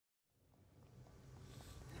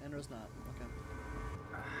And there's not. Okay.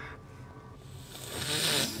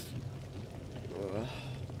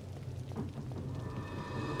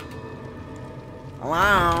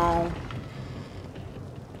 Hello.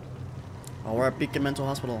 Oh, we're at Beacon Mental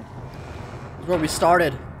Hospital. This is where we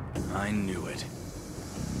started. I knew it.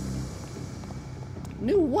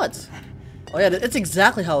 Knew what? Oh yeah, it's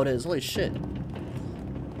exactly how it is. Holy shit.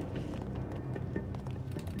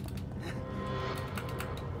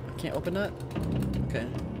 Can't open that? Okay.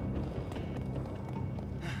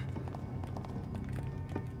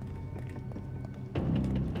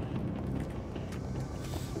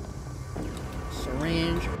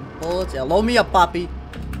 Syringe, bullets. Yeah, load me up, Poppy.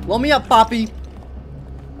 Load me up, Poppy.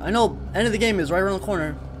 I know, end of the game is right around the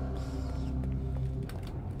corner.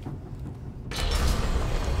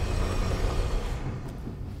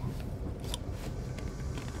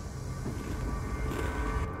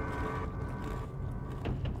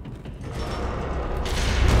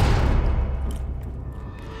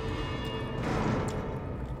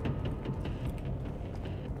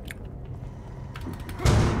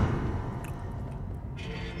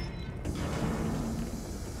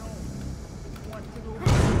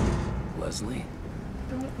 Leslie?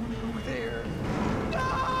 Don't go there. No!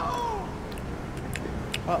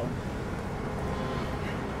 Uh-oh.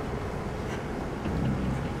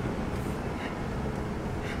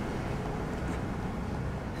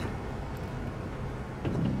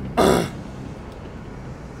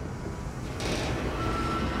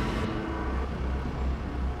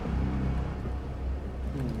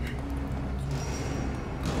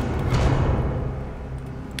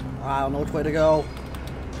 I don't know which way to go.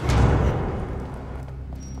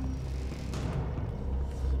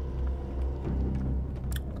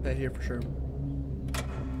 Okay, here for sure.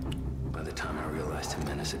 By the time I realized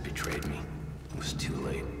Jimenez had betrayed me, it was too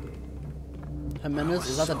late. Jimenez,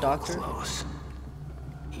 is that the doctor? Close.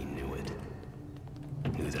 He knew it.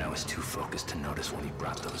 Knew that I was too focused to notice when he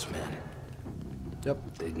brought those men.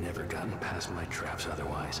 Yep. They'd never gotten past my traps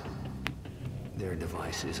otherwise. Their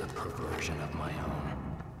device is a perversion of my own.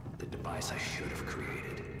 The device I should have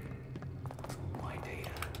created. My data.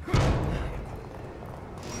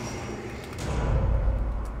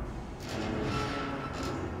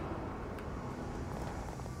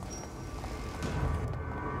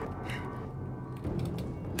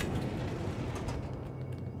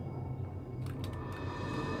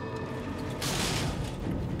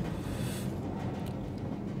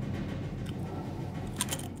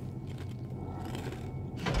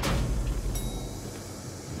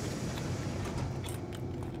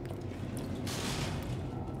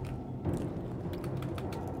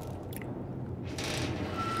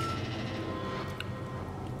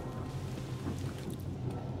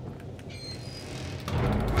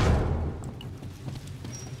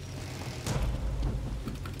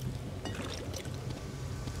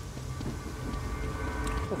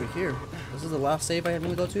 Over here. This is the last save I am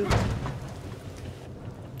gonna go to.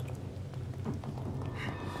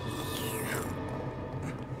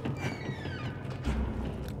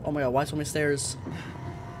 Oh my god, why so many stairs?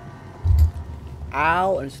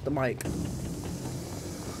 Ow, and it's the mic.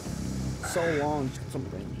 So long, some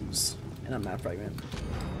brain juice. And a map fragment.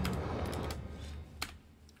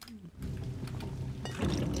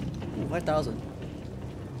 Ooh, 5,000.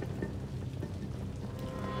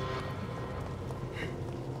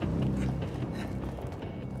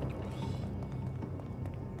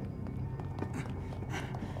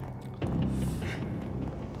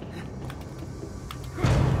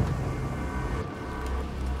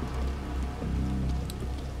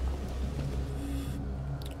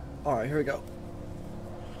 Alright, here we go.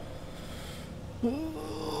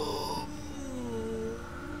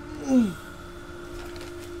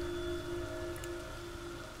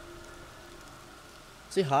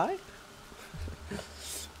 Say hi? I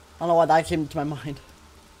don't know why that came to my mind.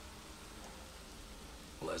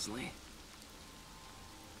 Leslie?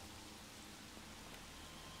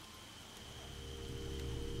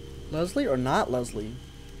 Leslie or not Leslie?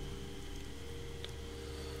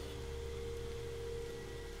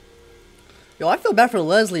 Yo, I feel bad for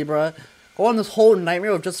Leslie, bruh. Go on this whole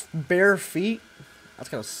nightmare with just bare feet. That's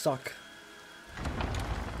gonna suck.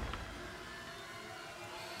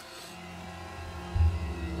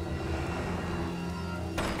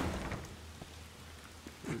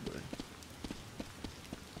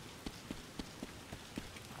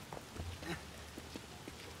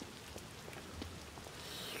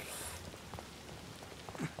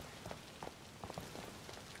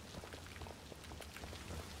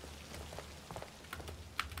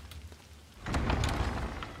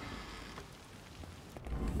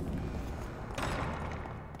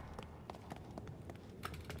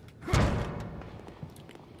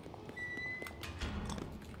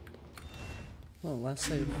 Oh, last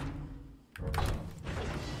save.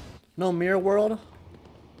 No mirror world?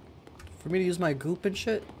 For me to use my goop and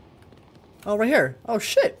shit? Oh, right here. Oh,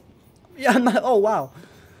 shit. Yeah, I'm not. Oh, wow.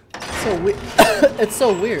 It's so weird. It's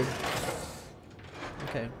so weird.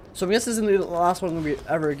 Okay. So I guess this isn't the last one we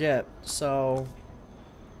ever get. So.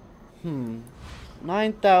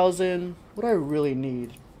 9,000. What do I really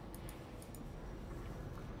need?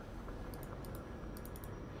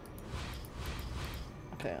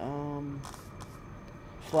 Okay,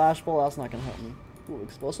 flashball, that's not gonna help me. Ooh,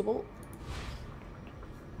 explosible?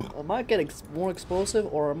 I might get more explosive,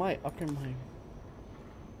 or I might upgrade my...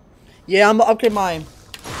 Yeah, I'm gonna upgrade my...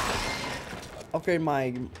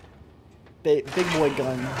 big boy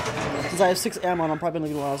gun. Since I have 6 ammo and I'm probably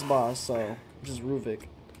gonna be the last boss, so... Which is Ruvik.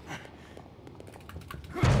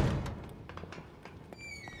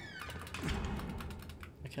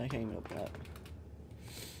 Okay, I can't even open that.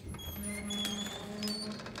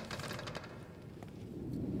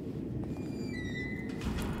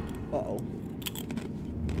 Uh-oh.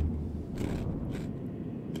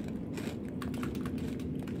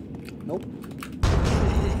 Nope.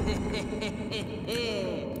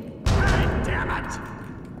 Damn it!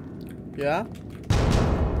 Yeah?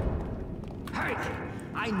 Hey!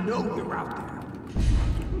 I know you're out there.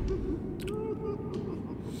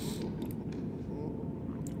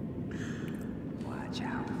 Watch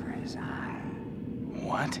out for his eye.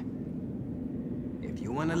 What? If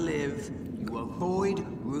you want to live, you avoid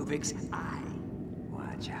Ruvik's eye.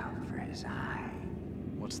 Watch out for his eye.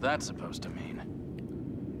 What's that supposed to mean?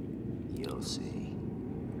 You'll see.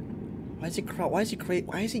 Why is he why is he create?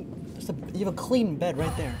 Why is he? You have a clean bed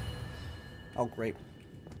right there. Oh, great.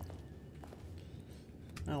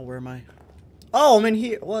 Oh, where am I? Oh, I'm in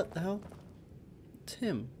here. What the hell?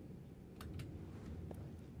 Tim.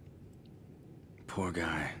 Poor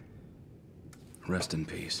guy. Rest in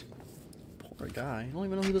peace. Poor guy. I don't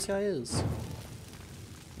even know who this guy is.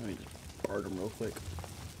 Let me just guard him real quick.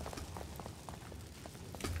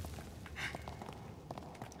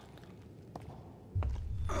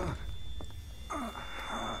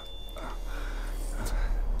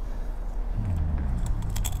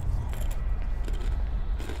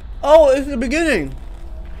 Oh, it's the beginning.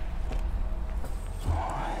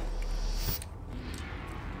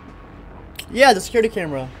 Yeah, the security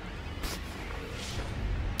camera.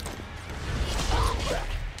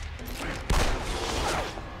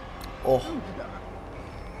 Oh.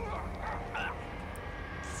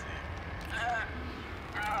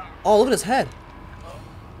 Oh, look at his head.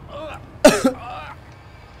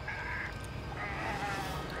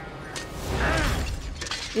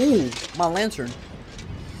 Ooh, my lantern.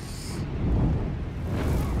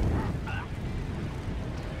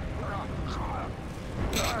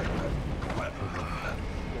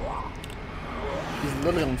 He's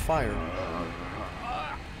literally on fire.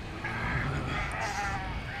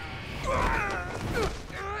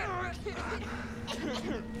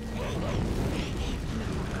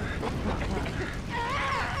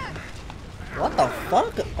 What the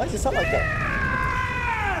fuck? Why does it sound like that?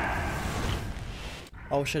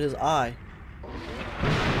 Oh shit, his eye.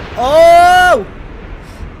 Oh!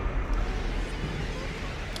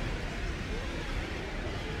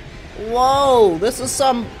 Whoa, this is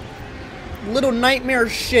some little nightmare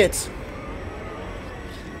shit.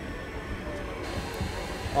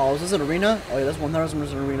 Oh, is this an arena? Oh yeah, that's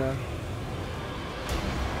 1,000% an arena.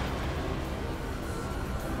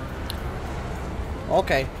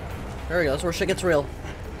 Okay. There we go, that's where shit gets real.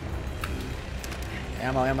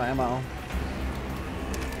 Ammo, ammo, ammo.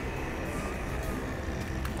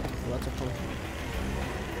 Oh, that's a pull.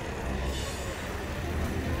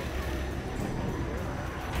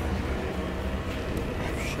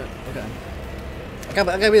 Shit, okay. I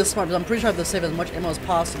gotta be smart because I'm pretty sure I have to save as much ammo as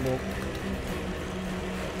possible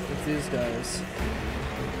with these guys.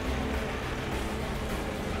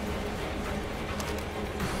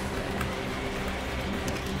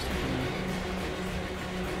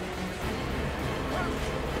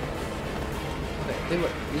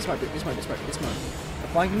 Be smart, be smart, be smart, be smart.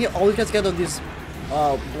 If I can get all these guys together with these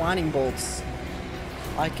blinding bolts,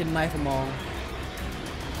 I can knife them all.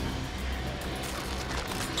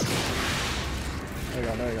 There we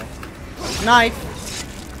go, there we go. Knife!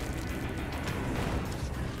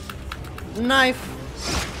 Knife!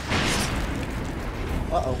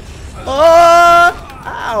 Uh-oh. Oh!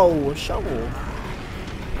 Ow! Shovel.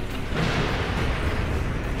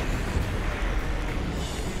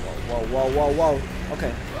 Whoa, whoa, whoa, whoa.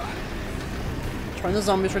 Okay. Turn the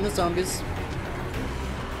zombies, turn the zombies.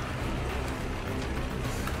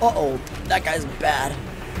 Uh-oh. That guy's bad.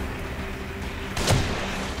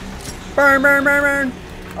 Burn, burn, burn, burn.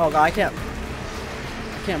 Oh god, I can't.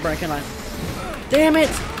 Can't burn, can I? Damn it!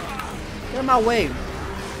 Get out of my way.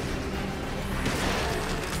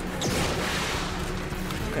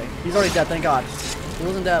 Okay, he's already dead, thank God. If he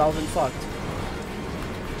wasn't dead, I would've been fucked.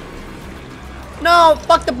 No!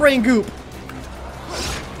 Fuck the brain goop!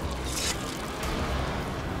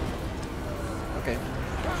 Okay.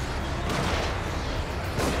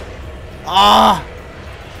 Ah!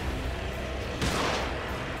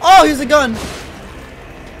 Oh, here's a gun!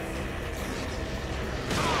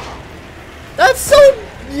 That's so...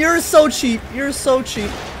 You're so cheap. You're so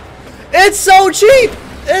cheap. It's so cheap!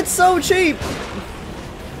 It's so cheap!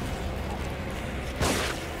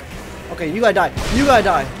 Okay, you gotta die. You gotta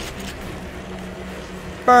die.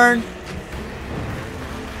 Burn.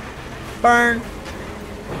 Burn.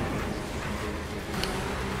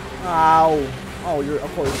 Ow. Oh, you're...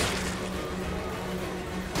 Of course.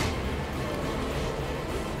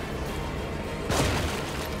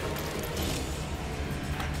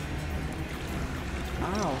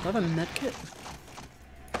 Ow, do I have a medkit?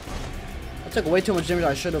 I took way too much damage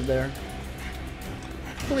I should have there.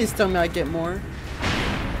 Please tell me I get more.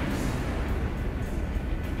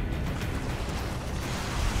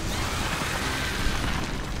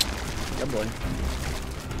 Good boy.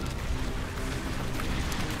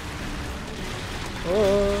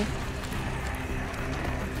 Oh.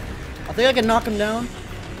 I think I can knock him down.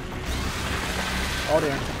 Oh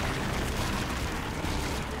dear.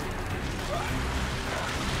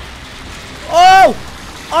 Oh!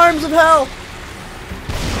 Arms of hell!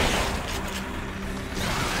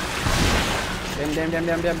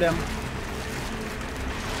 Damn.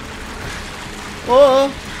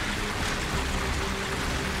 Oh!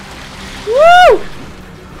 Woo!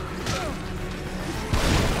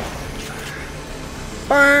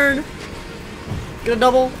 Burn! Get a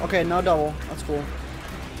double? Okay, no double. That's cool.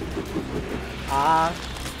 Ah.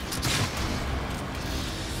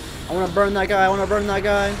 I wanna burn that guy.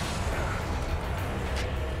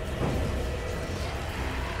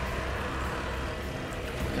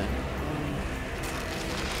 Okay.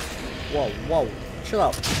 Whoa. Chill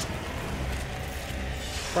out.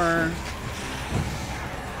 Burn.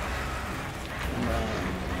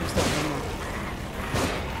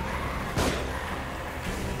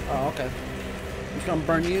 Oh, okay. I'm just gonna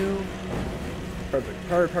burn you. Perfect.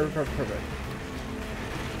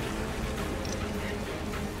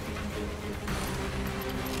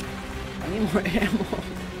 I need more ammo.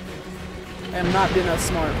 I am not being that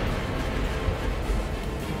smart.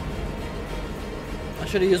 I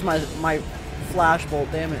should have used my flash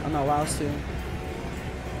bolt. Damn it, I'm not allowed to.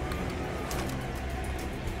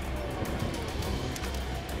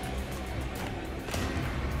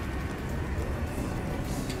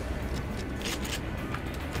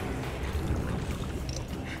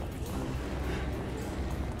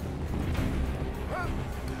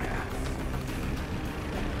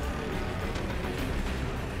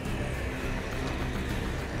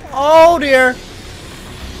 Oh dear!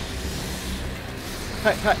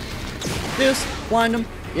 Cut. Deuce, blind him.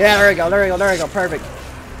 Yeah, there we go. Perfect.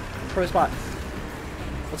 Perfect spot.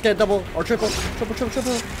 Let's get a double or triple.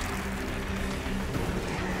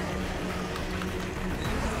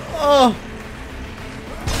 Oh!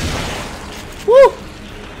 Woo!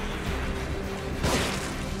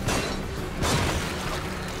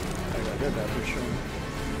 I did that for sure.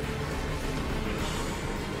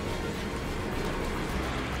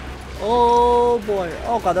 Oh boy.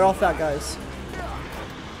 Oh god, they're all fat guys.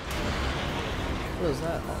 What is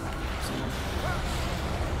that?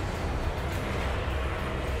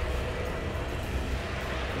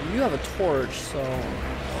 Oh, you have a torch, so...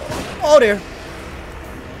 Oh dear!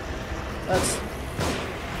 Let's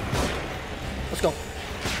go.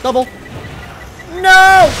 Double!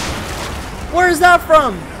 No! Where's that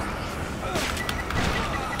from?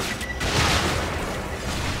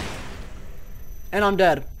 And I'm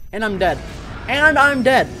dead.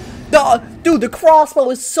 Dude, the crossbow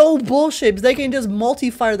is so bullshit because they can just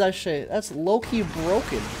multi-fire that shit. That's low-key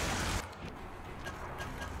broken.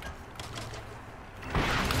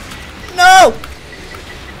 No!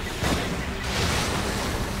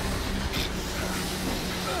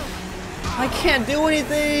 I can't do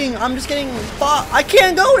anything. I'm just getting fucked. I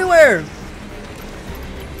can't go anywhere.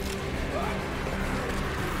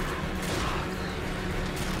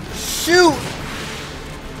 Shoot!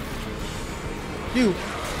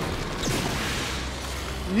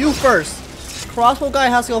 You first. Crossbow guy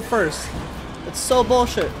has to go first. It's so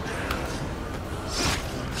bullshit.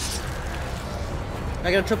 Can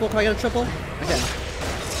I get a triple? Okay.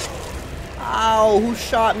 Ow, who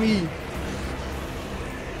shot me?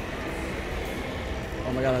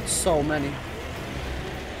 Oh my god, that's so many.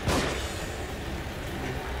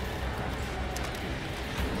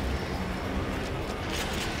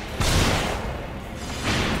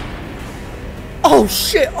 Oh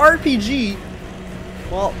shit, RPG!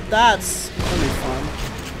 Well, that's gonna be fun.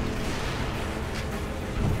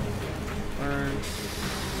 Burn.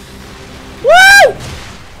 Woo!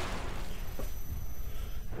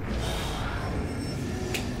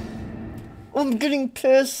 I'm getting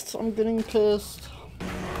pissed. I'm getting pissed.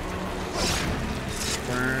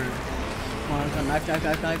 Burn. Come on, come on, knife, knife,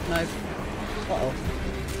 knife, knife, knife. Uh-oh.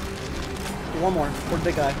 One more. For the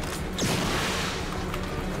big guy.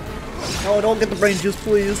 No, don't get the brain juice,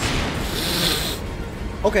 please.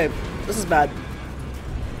 Okay, this is bad.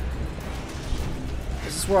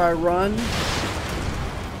 This is where I run.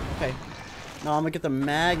 Okay. Now I'm gonna get the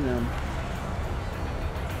Magnum.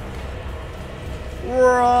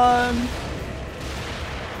 Run!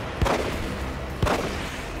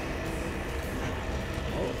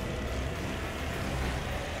 Oh.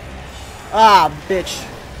 Ah, bitch.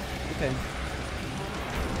 Okay.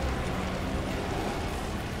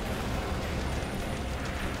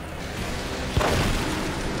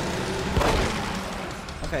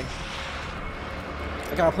 Okay.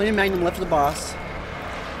 I got plenty of Magnum left for the boss.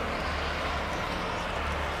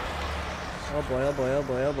 Oh boy, oh boy, oh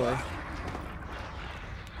boy, oh boy.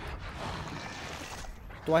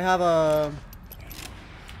 Do I have a...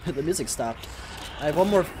 The music stopped. I have one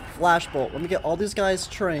more flash bolt. Let me get all these guys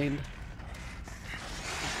trained.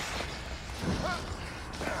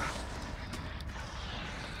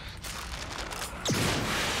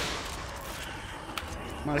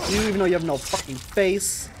 Come on, if you even know you have no fucking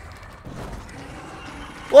face.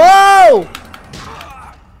 Whoa!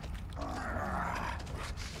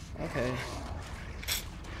 Okay.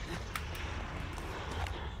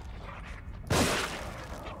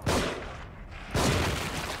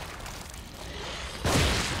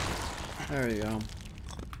 There you go.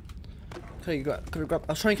 Okay, I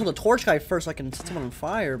was trying to kill the torch guy first so I can set someone on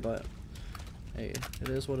fire, but hey, it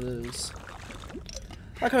is what it is.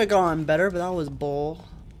 I could have gone better, but that was bull.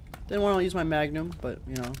 Didn't want to use my Magnum, but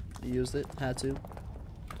you know, I used it. Had to.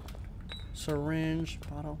 Syringe,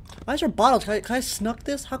 bottle. Why is there bottles? Can I snuck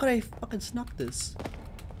this? How could I fucking snuck this?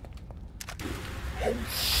 Oh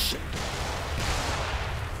shit.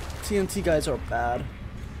 TNT guys are bad.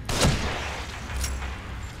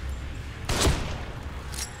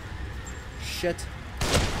 Shit.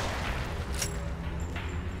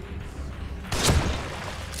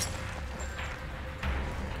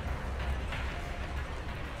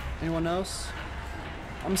 Anyone else?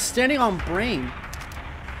 I'm standing on brain.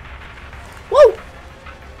 Woo!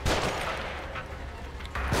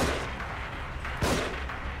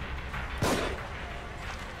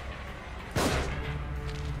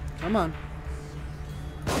 Come on.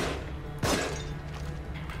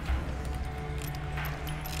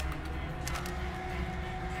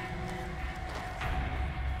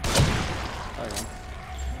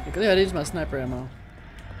 Because I use my sniper ammo.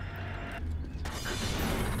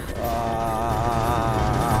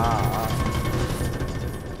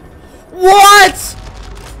 What?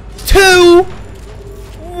 Two?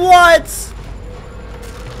 What?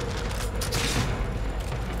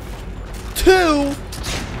 Two?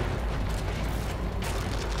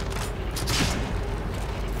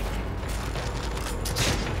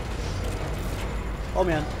 Oh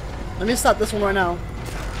man. Let me stop this one right now.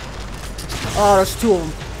 Oh, there's two of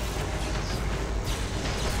them.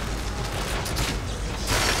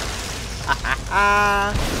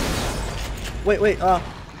 Wait,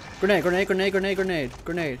 grenade, grenade, grenade, grenade, grenade,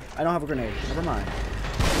 grenade. I don't have a grenade. Never mind.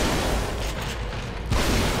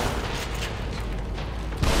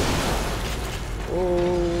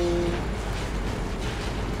 Oh.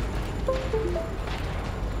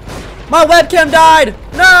 My webcam died!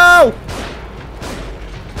 No!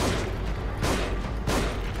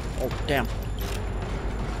 Oh, damn.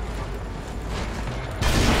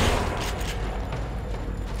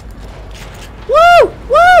 Woo!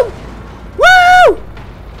 Woo! Woo!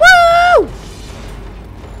 Woo!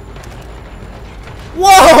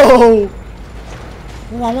 Whoa!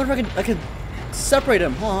 Oh, I wonder if I could separate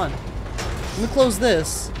him. Hold on. Let me close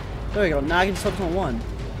this. There we go. Now I can just focus on one.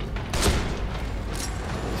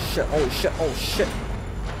 Oh shit! Oh shit! Oh shit!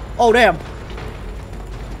 Oh damn!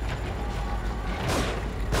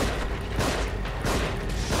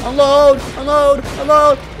 Unload! Unload!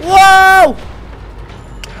 Unload! Whoa!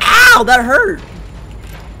 Ow! That hurt!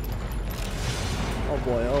 Oh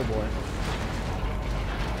boy, oh boy.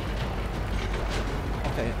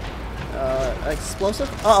 Okay. Explosive?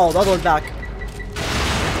 Uh-oh, the other one's back.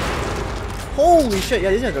 Holy shit,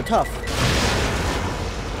 yeah, these guys are tough.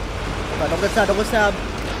 Right, don't get stabbed, don't get stabbed.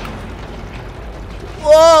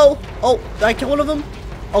 Whoa! Oh, did I kill one of them?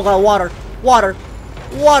 Oh god, water. Water.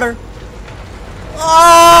 Water.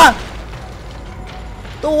 Ah!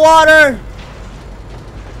 The water!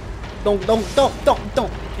 Don't.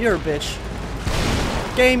 You're a bitch.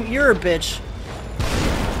 Game, you're a bitch.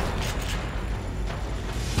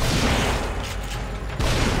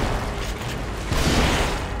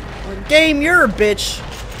 Game, you're a bitch.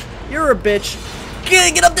 You're a bitch.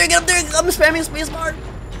 Get up there, get up there. I'm spamming space bar.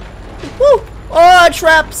 Woo! Oh,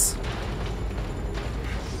 traps.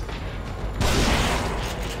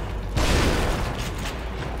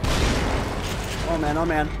 Oh man, oh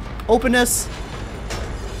man. Openness.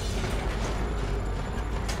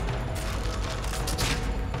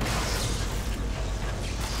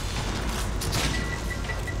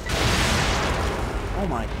 Oh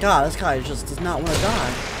my god, this guy just does not want to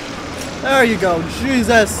die. There you go,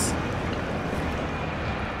 Jesus!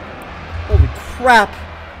 Holy crap!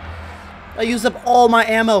 I used up all my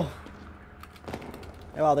ammo.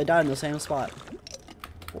 Oh, wow, they died in the same spot.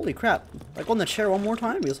 Holy crap! Like on the chair one more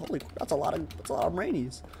time because holy, that's a lot of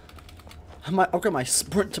rainies. I might upgrade my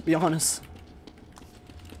sprint to be honest.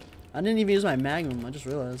 I didn't even use my magnum. I just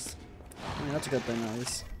realized. I mean, that's a good thing at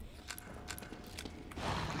least.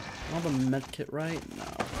 I have a med kit, right? No.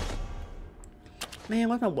 Man,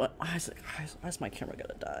 why is my camera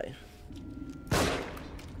gonna die?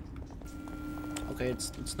 Okay,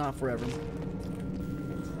 it's not forever.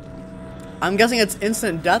 I'm guessing it's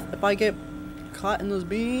instant death if I get caught in those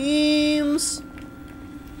beams.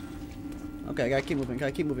 Okay, gotta keep moving,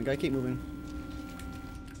 gotta keep moving, gotta keep moving.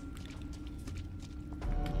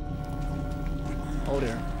 Oh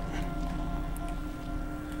dear.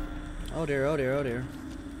 Oh dear, oh dear, oh dear.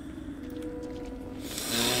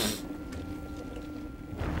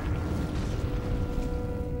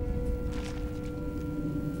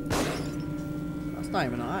 That's not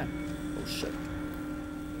even an eye. Oh shit.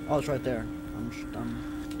 Oh, it's right there.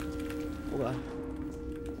 Oh god.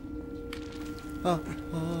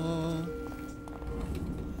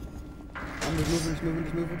 I'm just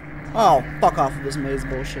moving. Oh, fuck off with this maze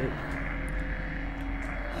bullshit.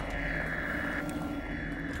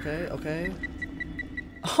 Okay.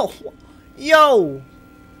 Oh, yo!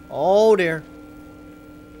 Oh dear.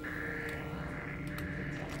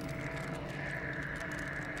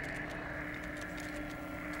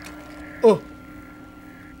 Oh!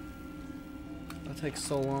 That takes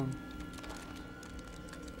so long.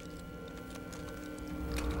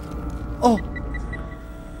 Oh!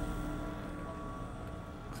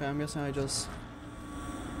 Okay, I'm guessing I just...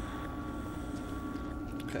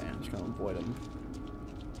 Okay, I'm just gonna avoid him.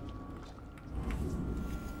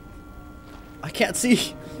 I can't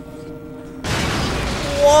see!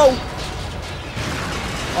 Whoa!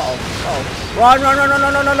 Uh-oh. Run!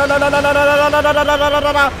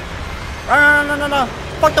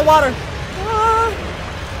 Fuck the water!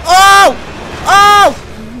 Oh!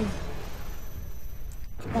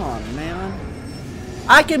 Come on, man.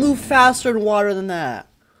 I can move faster in water than that.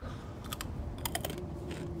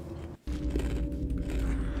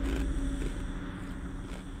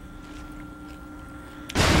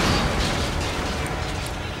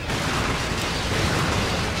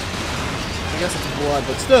 I guess it's blood,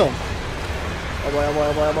 but still. Oh boy.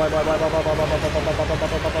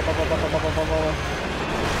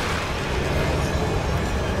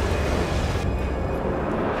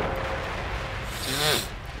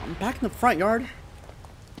 I'm back in the front yard.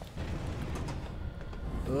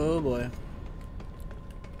 Oh boy.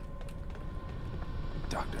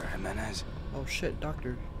 Dr. Jimenez. Oh shit,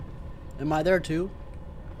 doctor. Am I there too?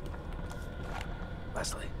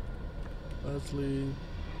 Leslie.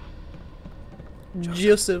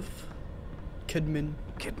 Joseph. Kidman.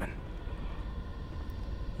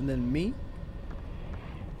 And then me?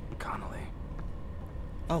 Connolly.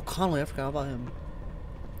 Oh, Connolly, I forgot about him.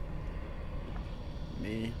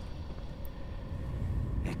 Me.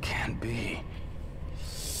 It can't be.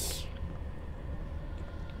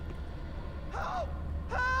 Help!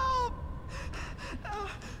 Help!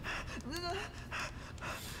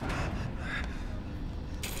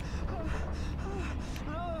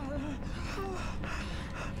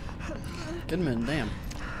 Kidman, damn.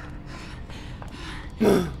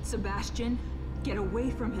 Sebastian, get away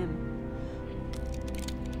from him.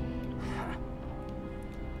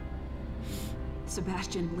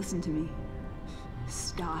 Sebastian, listen to me.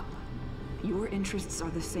 Stop. Your interests are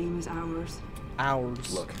the same as ours.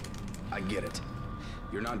 Ours. Look, I get it.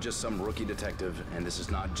 You're not just some rookie detective, and this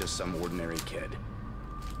is not just some ordinary kid.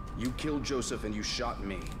 You killed Joseph and you shot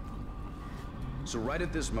me. So right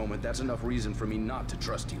at this moment, that's enough reason for me not to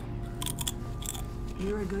trust you.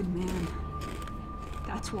 You're a good man.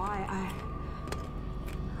 That's why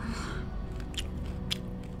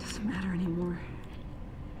doesn't matter anymore.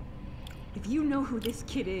 If you know who this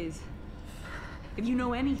kid is, If you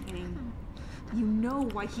know anything, you know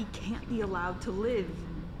why he can't be allowed to live.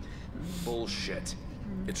 Bullshit.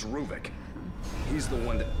 It's Ruvik. He's the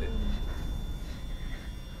one that...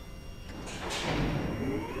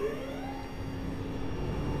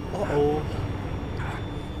 Uh-oh.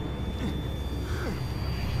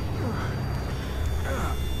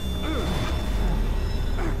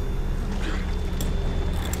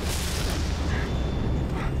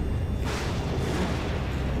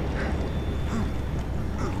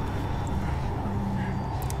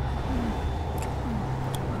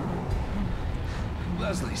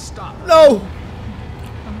 Leslie, stop. No!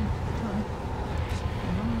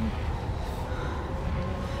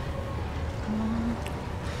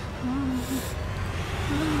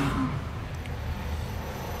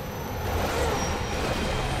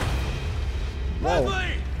 Whoa.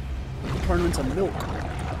 Turn him into milk.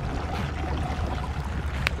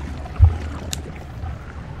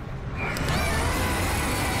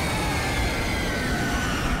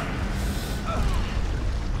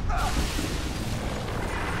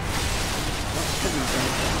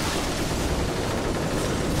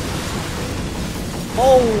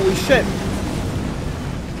 Holy shit!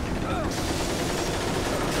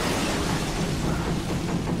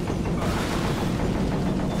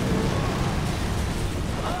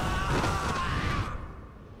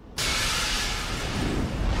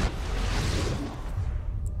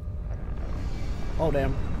 Oh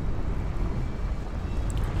damn.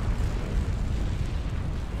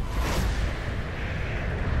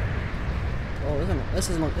 Oh, this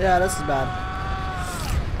isn't, yeah, this is bad.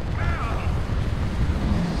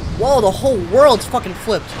 Whoa, the whole world's fucking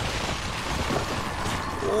flipped.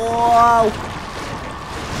 Whoa.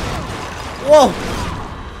 Whoa.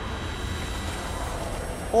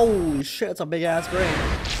 Holy shit, it's a big ass brain.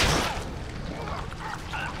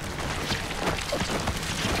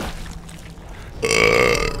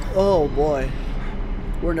 Oh boy.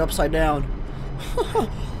 We're in the upside down.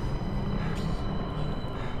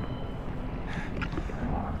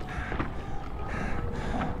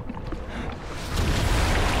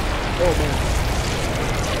 Oh man.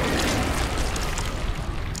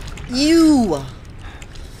 Ew!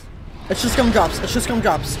 It's just gumdrops. It's just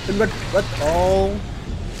gumdrops. Oh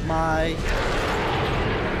my.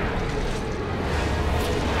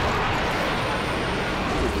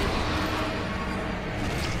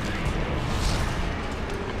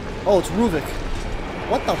 Oh, it's Ruvik.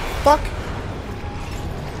 What the fuck?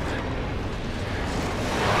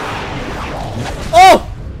 Oh!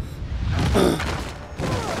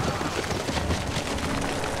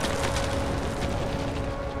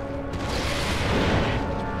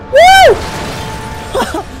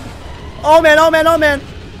 Oh man, oh man, oh man!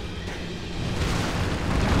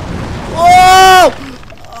 Oh!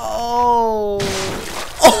 Oh!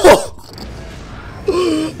 Oh!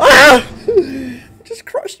 Ah! Just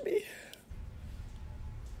crushed me.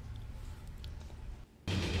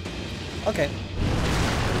 Okay.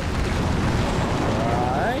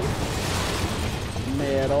 Right.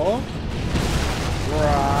 Middle.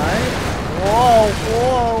 Right. Whoa,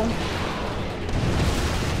 whoa.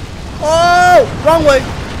 Oh! Wrong way!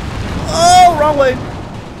 Oh, wrong way.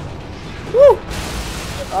 Woo!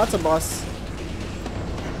 That's a boss.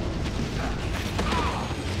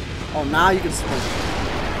 Oh, now you can swing.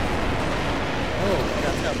 Oh, I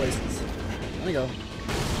got that places. Let me go.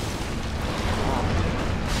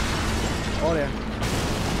 Oh, there.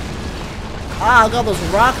 Ah, I got those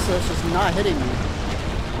rocks, so it's just not hitting me.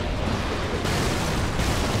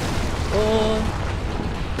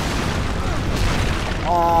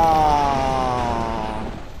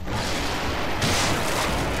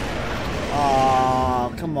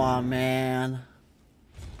 Oh, come on, man.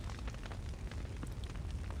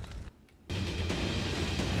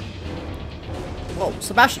 Whoa,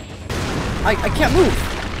 Sebastian. I can't move.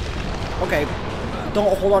 Okay,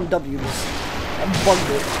 don't hold on W. I'm bugged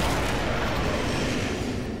it.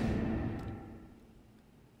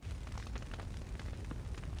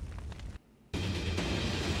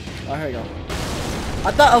 Oh, here we go.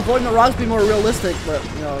 I thought avoiding the rocks would be more realistic, but,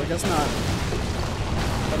 you know, I guess not.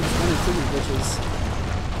 I'm just running through these bitches.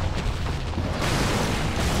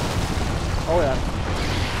 Oh, yeah.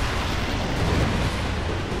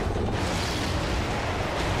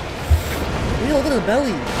 Hey, look at the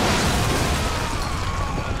belly.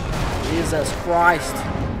 Jesus Christ.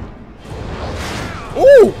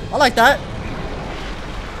 Ooh, I like that.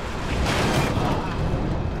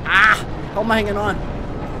 Ah, how am I hanging on?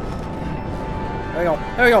 There we go.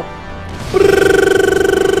 There we go.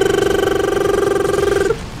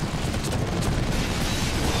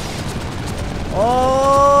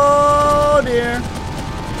 Oh dear.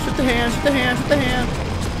 Shoot the hand, shoot the hand, shoot the hand.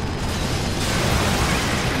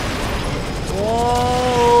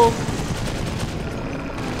 Whoa.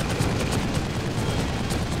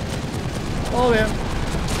 Oh yeah.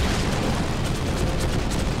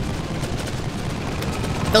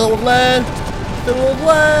 Fill it with lead. Fill it with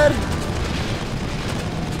lead.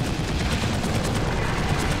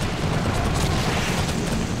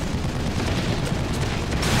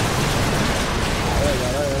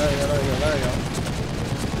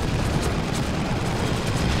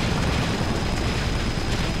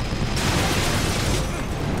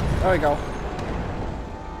 There we go.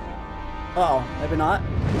 Uh-oh, maybe not.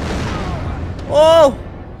 Oh!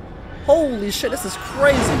 Holy shit, this is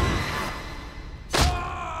crazy.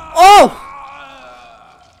 Oh!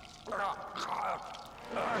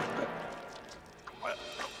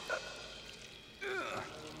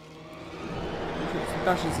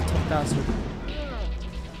 Gosh, he's a tough bastard.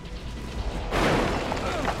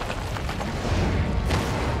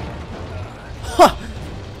 Huh!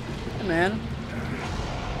 Hey, man.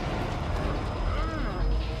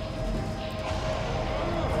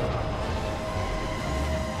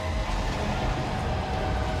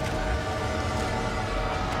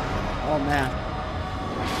 Oh man.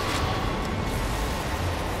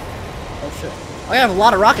 Oh shit. I have a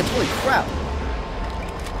lot of rockets, holy crap.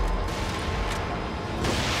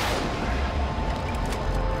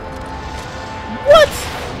 What?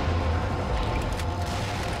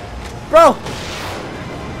 Bro!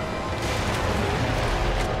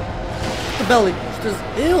 The belly. Just,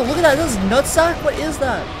 ew, look at that. This is nutsack? What is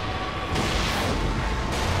that?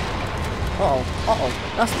 Uh-oh. Uh-oh.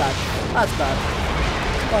 That's bad. That's bad.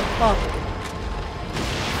 Oh.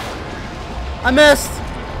 I missed!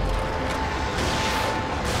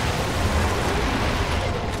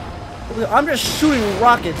 I'm just shooting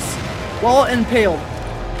rockets while impaled.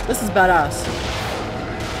 This is badass.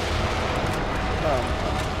 Oh.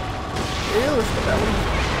 Ew, look at that one.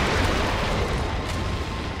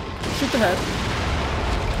 Shoot the head.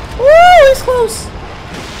 Woo! He's close!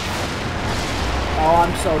 Oh,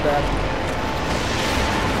 I'm so dead.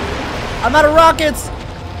 I'm out of rockets!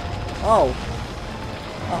 Oh.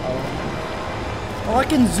 Uh-oh. Oh, I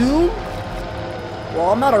can zoom? Well,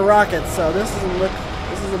 I'm out of rockets, so this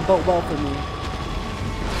isn't bode well for me.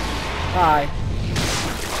 Hi.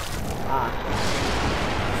 Ah.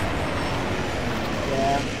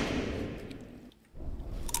 Yeah.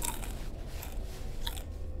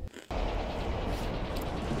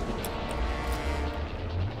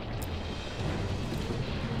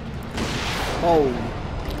 Oh.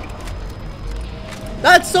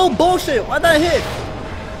 That's so bullshit! Why'd that hit?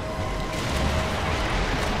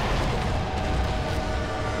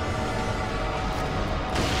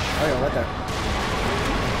 Oh yeah, right there.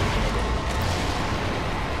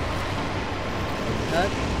 That.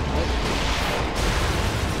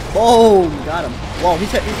 Boom! Got him. Whoa, he's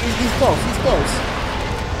close. He's close.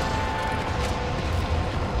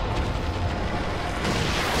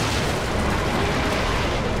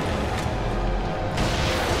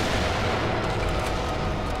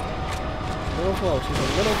 A little close. He's a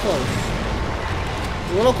little close.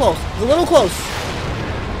 A little close. He's a little close.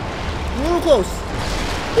 A little close.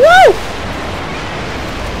 Woo!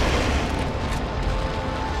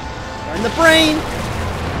 Right in the brain.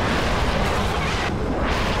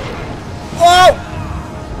 Oh!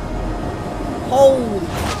 Holy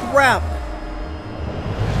crap!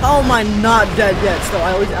 How am I not dead yet? Still,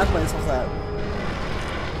 I always ask myself that.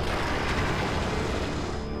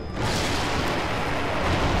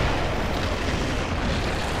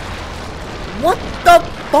 What the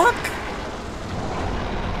fuck?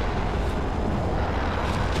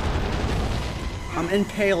 I'm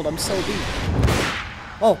impaled. I'm so deep.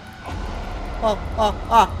 Oh.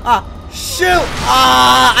 Shoot!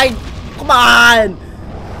 Come on!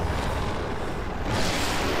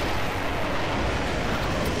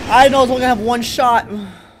 I know it's only gonna have one shot.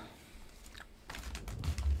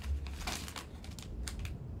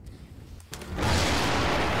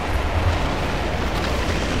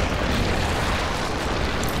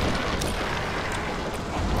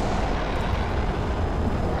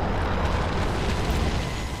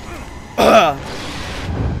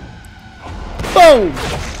 Boom!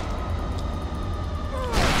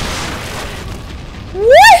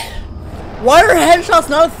 What? Why are headshots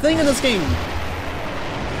not a thing in this game?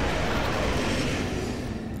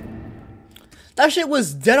 That shit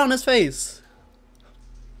was dead on his face.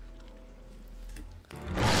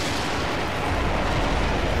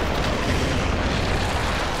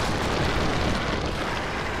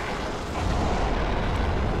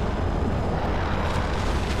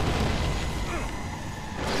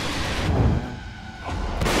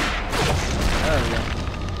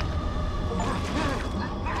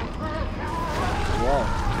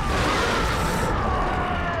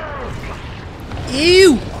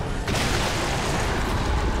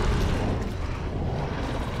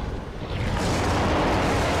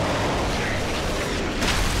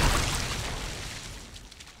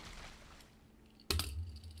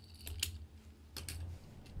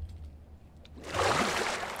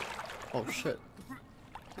 Oh shit.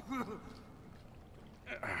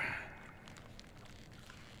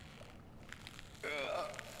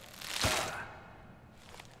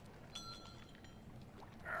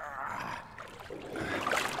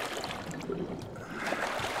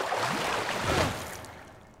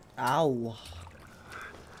 Ow.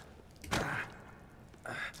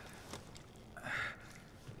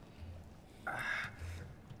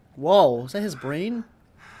 Whoa, is that his brain?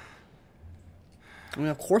 I mean,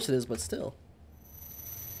 of course it is, but still.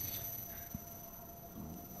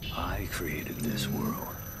 I created this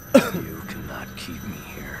world. You cannot keep me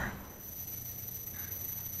here.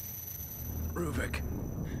 Ruvik.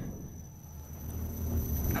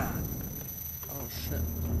 Oh shit.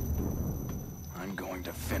 I'm going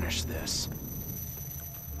to finish this.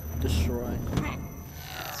 Destroy.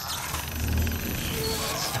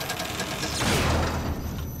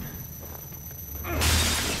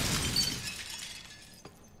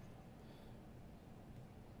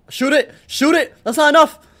 Shoot it! Shoot it! That's not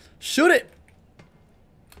enough! Shoot it!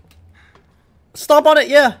 Stomp on it,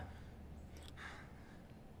 yeah!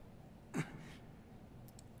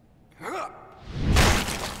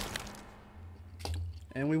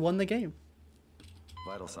 And we won the game.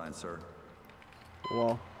 Vital signs, sir.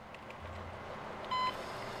 Well.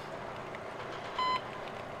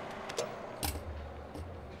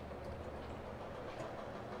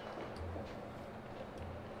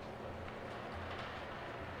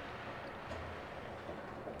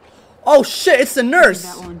 Oh shit, it's the nurse!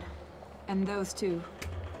 That one. And those two.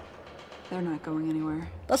 They're not going anywhere.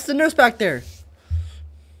 That's the nurse back there.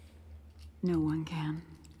 No one can.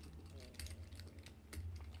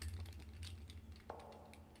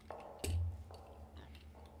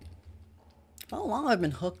 How long have I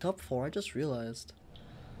been hooked up for? I just realized.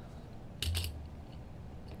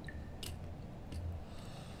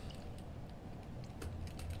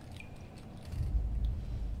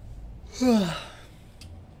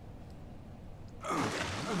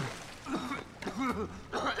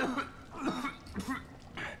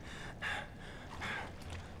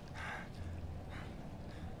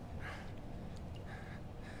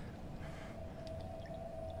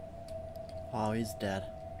 Oh, he's dead.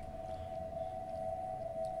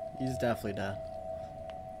 He's definitely dead.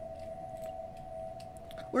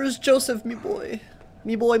 Where's Joseph, me boy?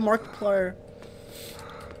 Me boy, Markiplier.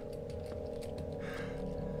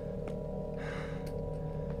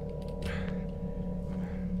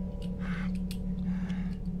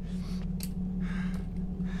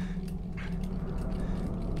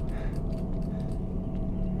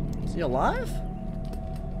 Is he alive?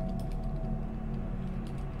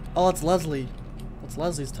 Oh, it's Leslie. It's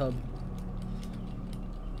Leslie's tub.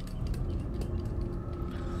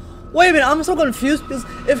 Wait a minute, I'm so confused because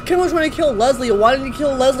if Kim was trying to kill Leslie, why didn't he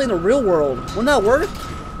kill Leslie in the real world? Wouldn't that work?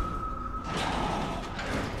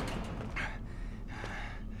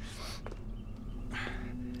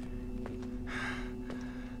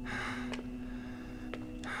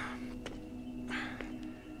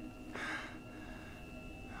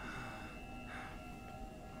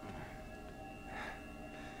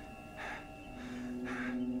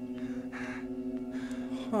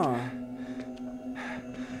 Huh.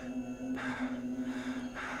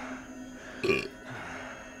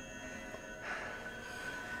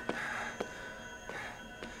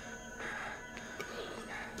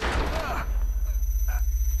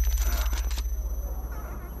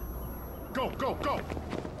 Go!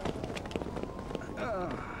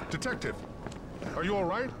 Detective, are you all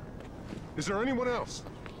right? Is there anyone else?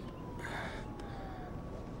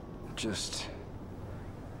 Just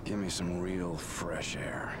give me some real fresh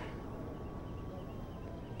air.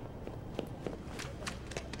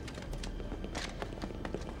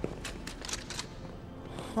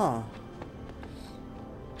 Huh.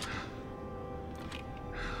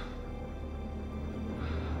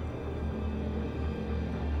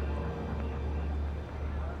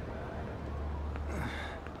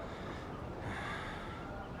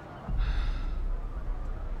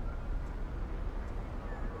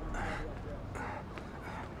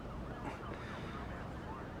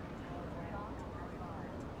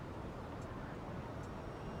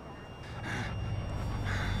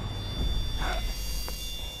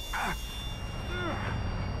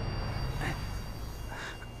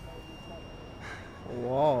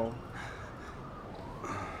 Whoa.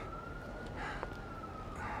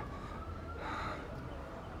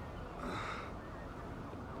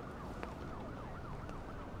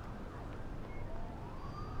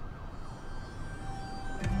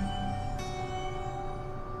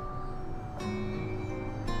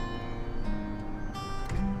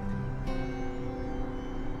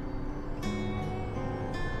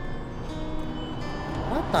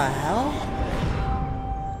 What the hell?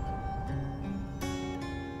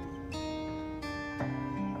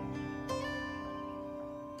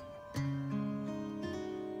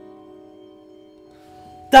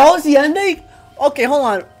 That was the ending? Okay, hold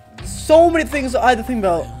on. So many things I had to think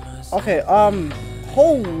about. Okay,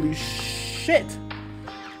 holy shit.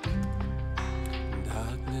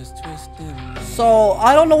 So,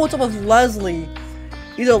 I don't know what's up with Leslie.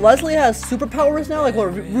 Either Leslie has superpowers now, like what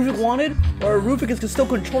Ruvik wanted, or Ruvik is still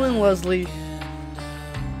controlling Leslie.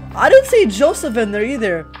 I didn't see Joseph in there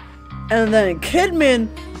either. And then Kidman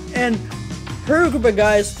and her group of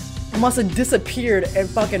guys must have disappeared and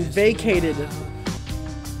fucking vacated.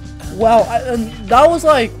 Wow, and that was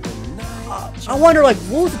like, I wonder like,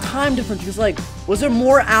 what was the time difference? Because like, was there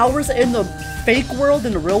more hours in the fake world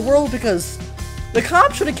than the real world? Because the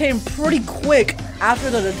cops should have came pretty quick after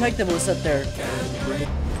the detective was set there.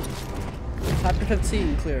 Chapter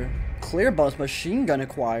 15, clear. Clear boss machine gun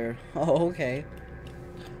acquired. Oh, okay.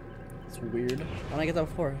 It's weird. Why did I get that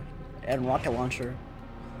before? And rocket launcher.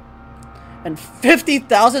 And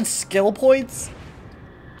 50,000 skill points?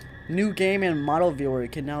 New game and model viewer.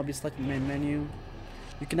 It can now be selected main menu.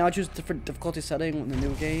 You can now choose different difficulty setting in the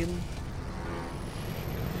new game.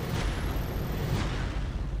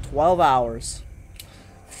 12 hours.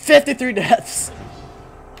 53 deaths.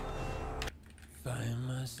 Find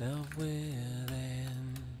myself within.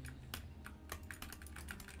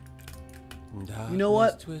 You know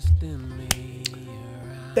what? Twisting me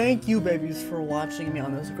Thank you, babies, for watching me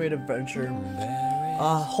on this great adventure.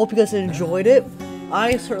 Hope you guys enjoyed it.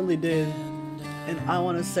 I certainly did. And I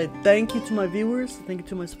want to say thank you to my viewers, thank you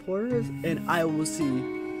to my supporters, and I will see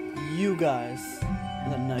you guys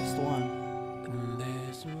in the next one.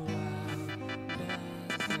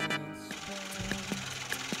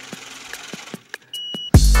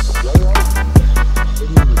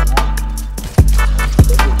 and there's